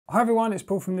Hi everyone, it's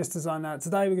Paul from This Design. Now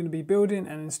today we're going to be building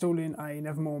and installing a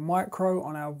Nevermore micro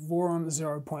on our Voron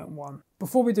 0.1.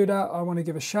 Before we do that, I want to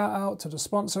give a shout out to the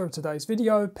sponsor of today's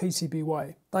video,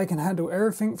 PCBWay. They can handle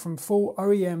everything from full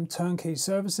OEM turnkey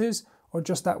services or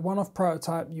just that one-off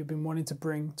prototype you've been wanting to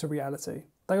bring to reality.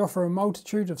 They offer a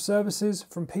multitude of services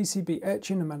from PCB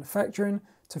etching and manufacturing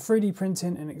to 3D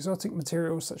printing in exotic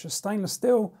materials such as stainless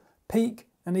steel, PEEK,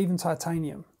 and even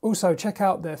titanium. Also, check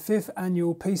out their 5th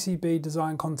annual PCB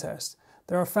design contest.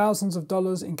 There are thousands of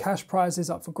dollars in cash prizes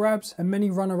up for grabs and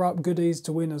many runner-up goodies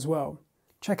to win as well.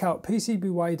 Check out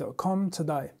PCBWay.com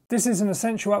today. This is an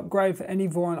essential upgrade for any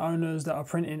Voron owners that are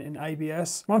printing in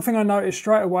ABS. One thing I noticed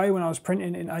straight away when I was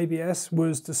printing in ABS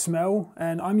was the smell,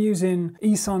 and I'm using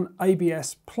eSun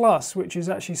ABS Plus, which is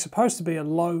actually supposed to be a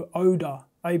low odor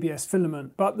ABS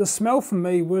filament, but the smell for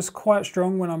me was quite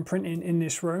strong when I'm printing in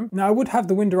this room. Now I would have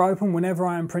the window open whenever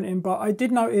I am printing, but I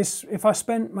did notice if I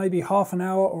spent maybe half an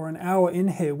hour or an hour in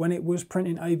here when it was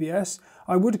printing ABS,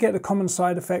 I would get the common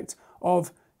side effect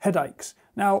of headaches.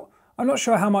 Now, I'm not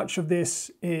sure how much of this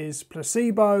is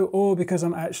placebo or because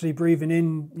I'm actually breathing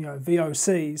in,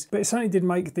 VOCs, but it certainly did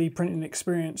make the printing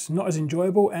experience not as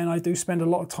enjoyable, and I do spend a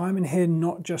lot of time in here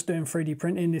not just doing 3D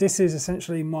printing. This is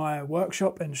essentially my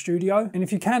workshop and studio, and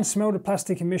if you can smell the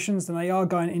plastic emissions, then they are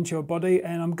going into your body,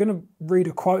 and I'm going to read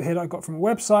a quote here that I got from a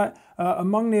website.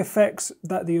 Among the effects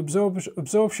that the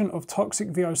absorption of toxic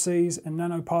VOCs and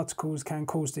nanoparticles can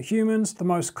cause to humans, the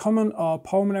most common are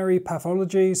pulmonary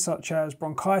pathologies such as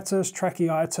bronchitis,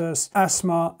 tracheitis,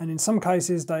 asthma, and in some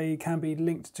cases they can be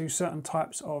linked to certain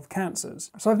types of cancers.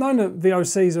 So I've known that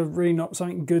VOCs are really not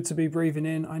something good to be breathing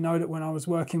in. I know that when I was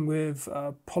working with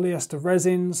polyester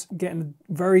resins, getting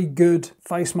a very good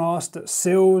face mask that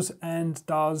seals and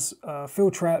does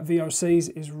filter out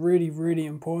VOCs is really, really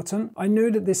important. I knew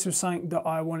that this was something that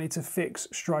I wanted to fix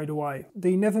straight away.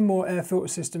 The Nevermore air filter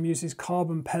system uses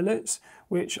carbon pellets,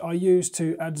 which are used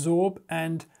to adsorb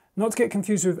and not to get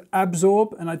confused with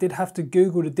absorb, and I did have to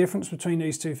Google the difference between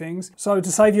these two things. So to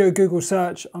save you a Google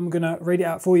search, I'm going to read it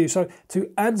out for you. So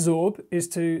to adsorb is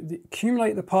to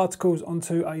accumulate the particles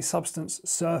onto a substance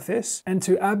surface, and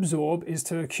to absorb is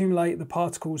to accumulate the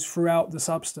particles throughout the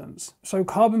substance. So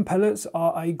carbon pellets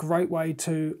are a great way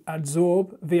to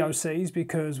adsorb VOCs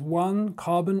because one,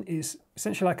 carbon is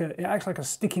essentially it acts like a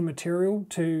sticky material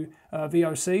to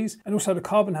VOCs, and also the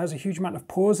carbon has a huge amount of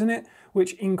pores in it,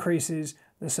 which increases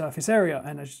the surface area.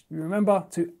 And as you remember,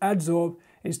 to adsorb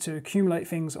is to accumulate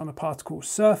things on a particle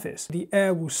surface. The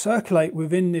air will circulate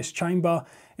within this chamber,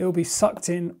 it will be sucked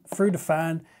in through the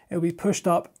fan, it will be pushed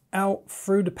up out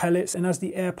through the pellets, and as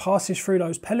the air passes through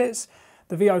those pellets,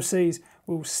 the VOCs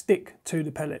will stick to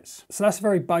the pellets. So that's a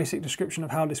very basic description of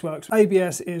how this works.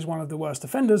 ABS is one of the worst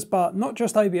offenders, but not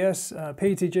just ABS,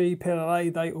 PETG,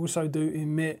 PLA, they also do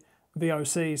emit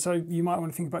VOC, so you might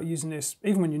want to think about using this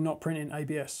even when you're not printing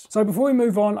ABS. So before we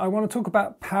move on, I want to talk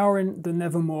about powering the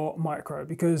Nevermore micro,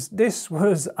 because this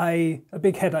was a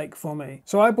big headache for me.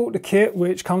 So I bought the kit,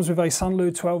 which comes with a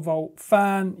Sunlu 12-volt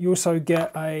fan. You also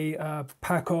get a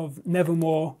pack of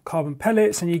Nevermore carbon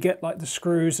pellets, and you get like the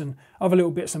screws and other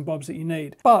little bits and bobs that you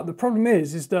need. But the problem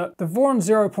is that the Voron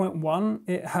 0.1,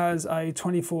 it has a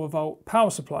 24-volt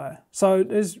power supply. So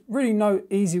there's really no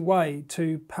easy way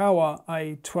to power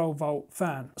a 12-volt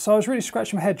fan. So I was really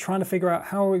scratching my head trying to figure out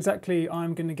how exactly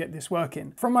I'm going to get this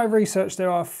working. From my research,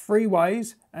 there are 3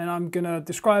 ways, and I'm going to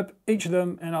describe each of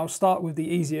them, and I'll start with the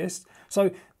easiest. So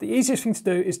the easiest thing to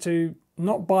do is to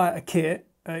not buy a kit,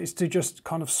 is to just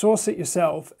kind of source it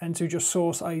yourself and to just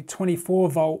source a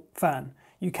 24-volt fan.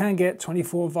 You can get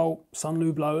 24-volt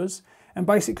Sunlu blowers, and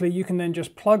basically you can then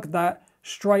just plug that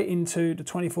straight into the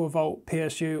 24-volt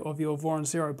PSU of your Voron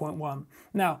 0.1.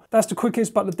 Now, that's the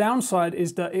quickest, but the downside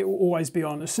is that it will always be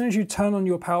on. As soon as you turn on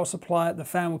your power supply, the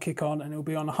fan will kick on and it will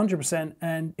be on 100%,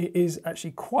 and it is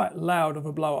actually quite loud of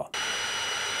a blower.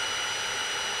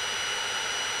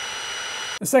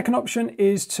 The second option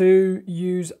is to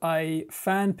use a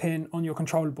fan pin on your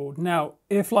controller board. Now,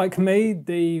 if like me,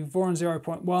 the Voron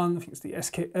 0.1, I think it's the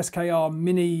SKR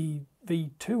Mini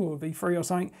V2 or V3 or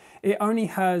something, it only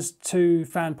has 2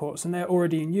 fan ports, and they're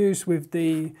already in use with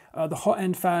the hot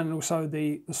end fan and also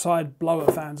the side blower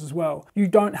fans as well. You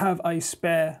don't have a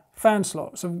spare fan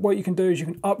slot. So what you can do is you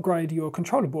can upgrade your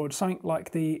controller board, something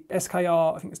like the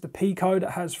SKR, I think it's the P code,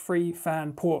 that has 3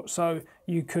 fan ports. So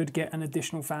you could get an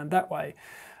additional fan that way.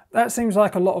 That seems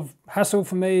like a lot of hassle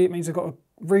for me. It means I've got to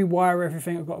rewire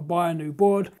everything, I've got to buy a new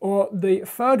board. Or the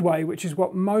third way, which is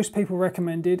what most people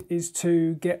recommended, is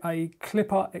to get a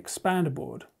clipper expander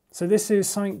board. So this is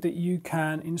something that you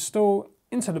can install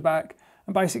into the back,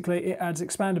 and basically it adds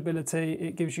expandability.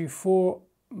 It gives you 4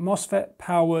 MOSFET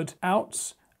powered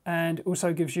outs and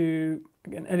also gives you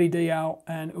an LED out,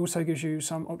 and also gives you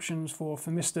some options for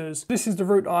thermistors. This is the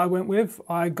route I went with.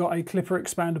 I got a clipper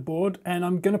expander board, and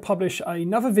I'm going to publish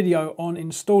another video on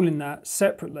installing that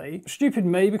separately. Stupid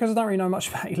me, because I don't really know much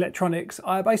about electronics.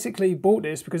 I basically bought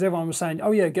this because everyone was saying,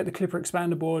 oh yeah, get the clipper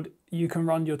expander board, you can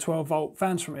run your 12 volt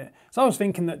fans from it. So I was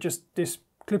thinking that just this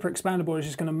clipper expander board is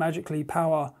just going to magically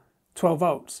power 12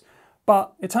 volts.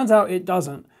 But it turns out it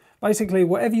doesn't. Basically,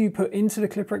 whatever you put into the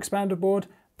clipper expander board,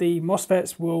 the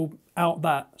MOSFETs will out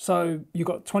that. So you've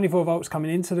got 24 volts coming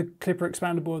into the clipper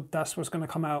expander board, that's what's going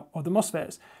to come out of the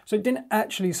MOSFETs. So it didn't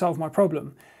actually solve my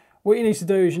problem. What you need to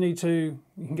do is you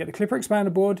can get the clipper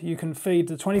expander board, you can feed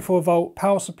the 24 volt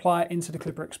power supply into the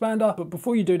clipper expander, but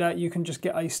before you do that, you can just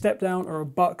get a step down or a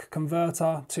buck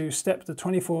converter to step the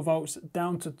 24 volts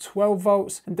down to 12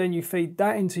 volts, and then you feed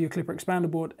that into your clipper expander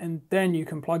board, and then you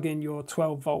can plug in your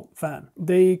 12 volt fan.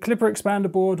 The clipper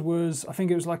expander board was, I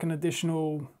think it was like an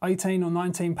additional 18 or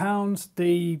 19 pounds.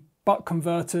 The buck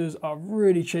converters are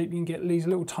really cheap. You can get these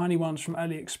little tiny ones from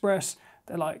AliExpress.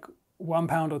 They're like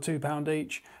 £1 or £2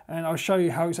 each, and I'll show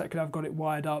you how exactly I've got it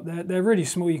wired up. They're really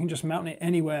small, you can just mount it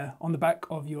anywhere on the back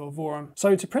of your Voron.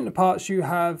 So to print the parts, you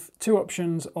have two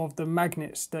options of the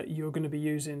magnets that you're going to be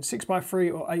using,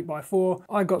 6x3 or 8x4.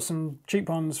 I got some cheap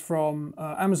ones from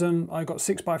Amazon. I got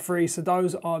 6x3, so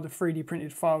those are the 3D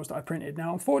printed files that I printed.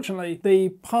 Now unfortunately, the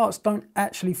parts don't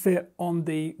actually fit on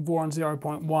the Voron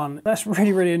 0.1. That's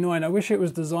really annoying. I wish it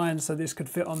was designed so this could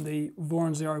fit on the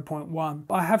Voron 0.1.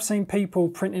 I have seen people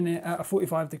printing it at a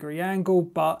 45-degree angle,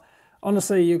 but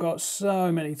honestly, you've got so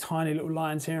many tiny little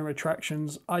lines here and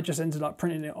retractions. I just ended up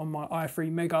printing it on my i3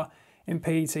 Mega in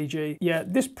PETG. Yeah,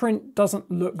 this print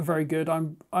doesn't look very good.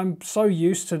 I'm so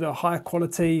used to the high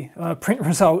quality print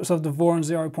results of the Voron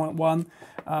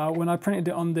 0.1. When I printed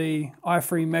it on the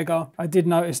i3 Mega, I did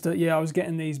notice that, yeah, I was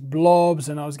getting these blobs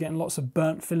and I was getting lots of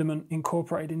burnt filament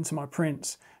incorporated into my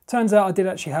prints. Turns out I did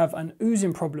actually have an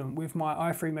oozing problem with my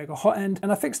i3 Mega hot end,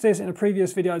 and I fixed this in a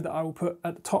previous video that I will put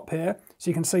at the top here so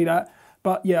you can see that.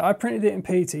 But yeah, I printed it in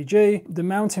PETG. The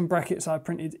mounting brackets I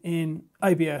printed in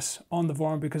ABS on the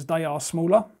Voron because they are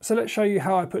smaller. So let's show you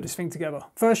how I put this thing together.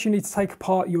 First, you need to take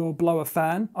apart your blower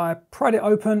fan. I pried it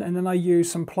open and then I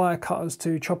used some plier cutters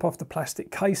to chop off the plastic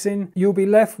casing. You'll be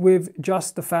left with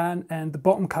just the fan, and the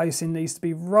bottom casing needs to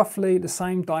be roughly the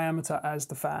same diameter as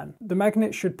the fan. The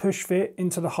magnets should push fit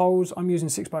into the holes. I'm using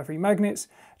 6x3 magnets.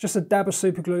 Just a dab of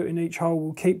super glue in each hole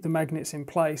will keep the magnets in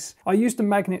place. I used the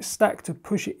magnet stack to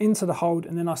push it into the hole,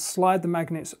 and then I slide the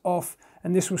magnets off,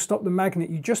 and this will stop the magnet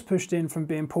you just pushed in from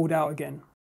being pulled out again.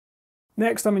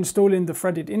 Next, I'm installing the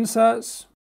threaded inserts.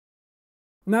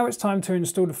 Now it's time to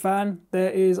install the fan.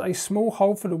 There is a small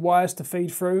hole for the wires to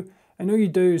feed through, and all you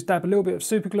do is dab a little bit of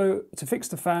super glue to fix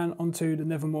the fan onto the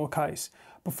Nevermore case.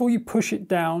 Before you push it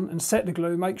down and set the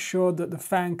glue, make sure that the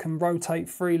fan can rotate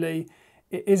freely.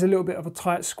 It is a little bit of a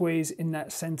tight squeeze in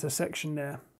that center section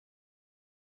there.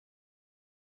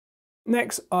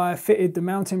 Next, I fitted the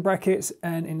mounting brackets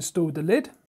and installed the lid.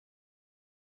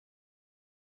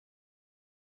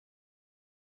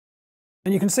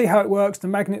 And you can see how it works. The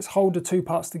magnets hold the two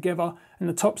parts together, and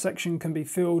the top section can be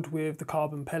filled with the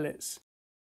carbon pellets.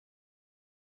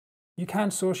 You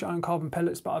can source your own carbon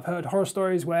pellets, but I've heard horror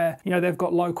stories where, you know, they've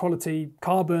got low quality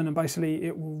carbon and basically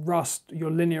it will rust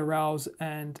your linear rails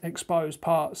and expose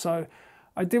parts. So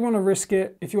I did want to risk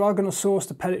it. If you are going to source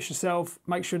the pellets yourself,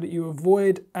 make sure that you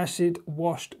avoid acid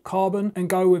washed carbon and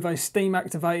go with a steam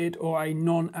activated or a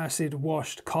non-acid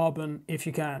washed carbon if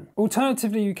you can.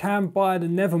 Alternatively, you can buy the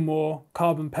Nevermore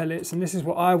carbon pellets, and this is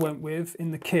what I went with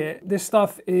in the kit. This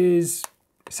stuff is,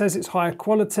 it says it's high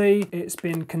quality, it's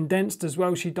been condensed as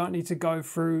well, so you don't need to go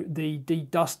through the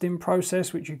dedusting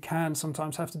process, which you can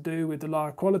sometimes have to do with the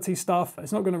lower quality stuff.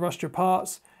 It's not going to rust your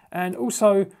parts, and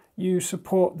also you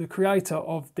support the creator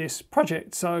of this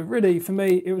project. So really, for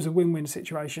me, it was a win-win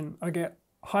situation. I get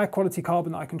high quality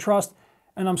carbon that I can trust,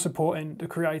 and I'm supporting the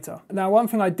creator. Now, one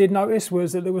thing I did notice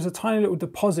was that there was a tiny little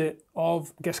deposit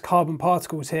of, I guess, carbon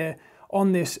particles here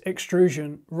on this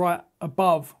extrusion right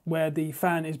above where the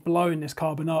fan is blowing this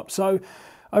carbon up. So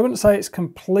I wouldn't say it's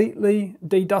completely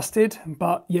dedusted,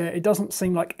 but yeah, it doesn't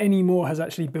seem like any more has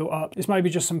actually built up. It's maybe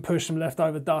just some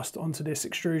leftover dust onto this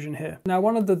extrusion here. Now,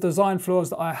 one of the design flaws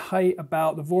that I hate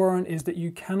about the Voron is that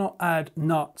you cannot add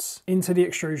nuts into the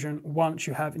extrusion once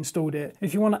you have installed it.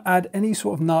 If you want to add any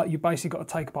sort of nut, you basically got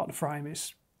to take apart the frame.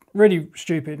 It's really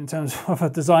stupid in terms of a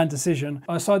design decision.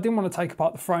 So I didn't want to take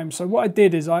apart the frame. So what I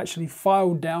did is I actually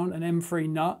filed down an M3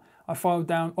 nut. I filed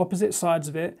down opposite sides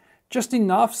of it, just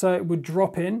enough so it would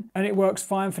drop in, and it works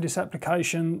fine for this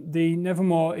application. The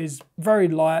Nevermore is very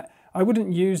light. I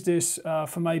wouldn't use this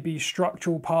for maybe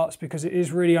structural parts because it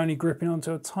is really only gripping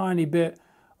onto a tiny bit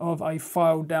of a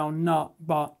filed down nut,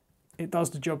 but it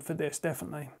does the job for this,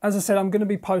 definitely. As I said, I'm going to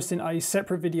be posting a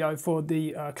separate video for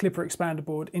the clipper expander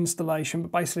board installation,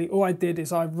 but basically all I did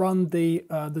is I run the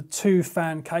 2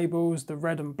 fan cables, the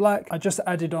red and black. I just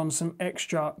added on some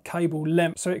extra cable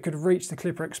length so it could reach the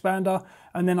clipper expander,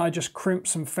 and then I just crimped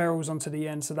some ferrules onto the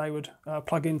end so they would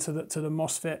plug into the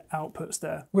MOSFET outputs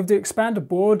there. With the expander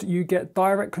board, you get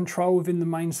direct control within the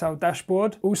main cell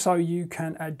dashboard. Also, you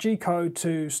can add G-code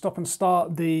to stop and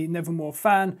start the Nevermore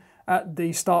fan at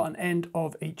the start and end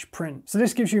of each print. So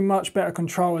this gives you much better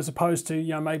control as opposed to,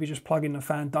 you know, maybe just plugging the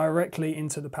fan directly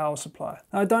into the power supply.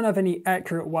 Now, I don't have any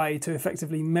accurate way to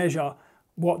effectively measure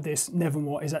what this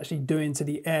Nevermore is actually doing to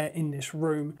the air in this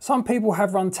room. Some people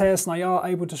have run tests and they are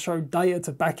able to show data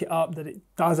to back it up that it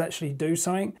does actually do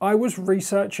something. I was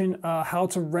researching how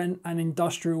to rent an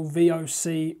industrial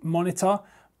VOC monitor,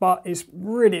 but it's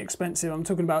really expensive. I'm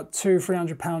talking about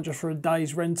 £200–300 just for a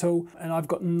day's rental, and I've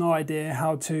got no idea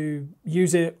how to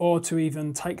use it or to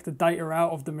even take the data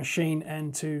out of the machine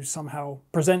and to somehow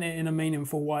present it in a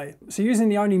meaningful way. So using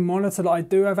the only monitor that I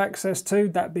do have access to,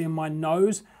 that being my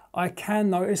nose, I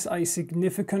can notice a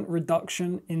significant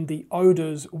reduction in the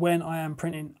odors when I am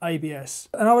printing ABS.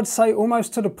 And I would say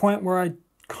almost to the point where I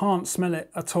can't smell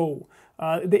it at all.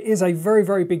 There is a very,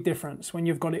 very big difference when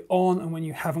you've got it on and when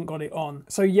you haven't got it on.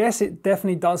 So yes, it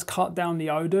definitely does cut down the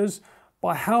odors.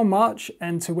 By how much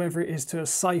and to whether it is to a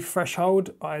safe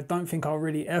threshold, I don't think I'll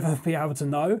really ever be able to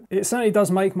know. It certainly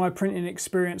does make my printing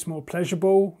experience more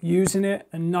pleasurable using it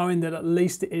and knowing that at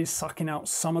least it is sucking out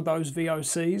some of those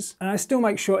VOCs. And I still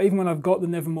make sure, even when I've got the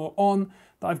Nevermore on,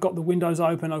 that I've got the windows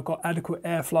open, I've got adequate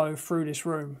airflow through this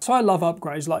room. So I love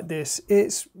upgrades like this.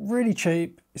 It's really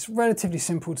cheap, it's relatively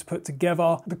simple to put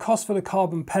together. The cost for the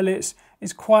carbon pellets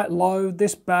is quite low.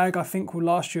 This bag I think will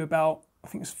last you about, I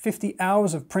think it's 50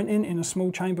 hours of printing in a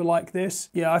small chamber like this.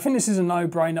 Yeah, I think this is a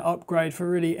no-brainer upgrade for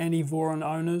really any Voron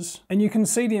owners. And you can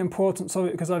see the importance of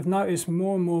it because I've noticed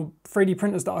more and more 3D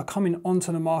printers that are coming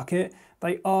onto the market,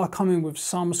 they are coming with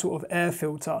some sort of air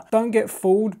filter. Don't get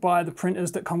fooled by the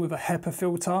printers that come with a HEPA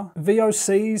filter.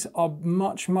 VOCs are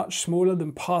much, much smaller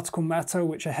than particle matter,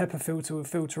 which a HEPA filter will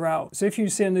filter out. So if you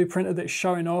see a new printer that's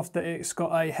showing off that it's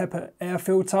got a HEPA air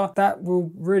filter, that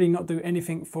will really not do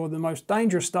anything for the most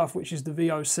dangerous stuff, which is the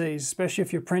VOCs, especially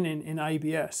if you're printing in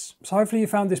ABS. So hopefully you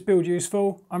found this build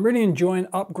useful. I'm really enjoying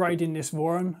upgrading this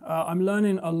Voron. I'm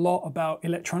learning a lot about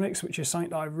electronics, which is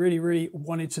something that I really, really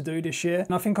wanted to do this year.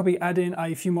 And I think I'll be adding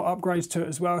a few more upgrades to it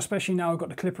as well, especially now I've got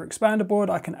the clipper expander board.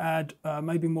 I can add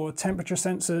maybe more temperature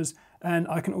sensors, and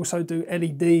I can also do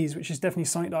LEDs, which is definitely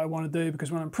something that I want to do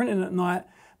because when I'm printing at night,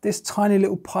 this tiny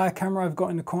little Pi camera I've got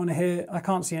in the corner here, I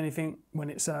can't see anything when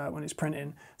it's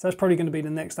printing. So that's probably going to be the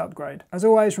next upgrade. As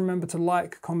always, remember to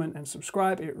like, comment and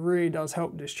subscribe. It really does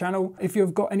help this channel. If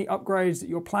you've got any upgrades that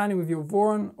you're planning with your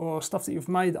Voron or stuff that you've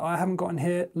made that I haven't gotten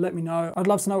here, let me know. I'd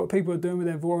love to know what people are doing with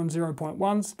their Voron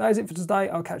 0.1s. That is it for today.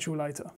 I'll catch you all later.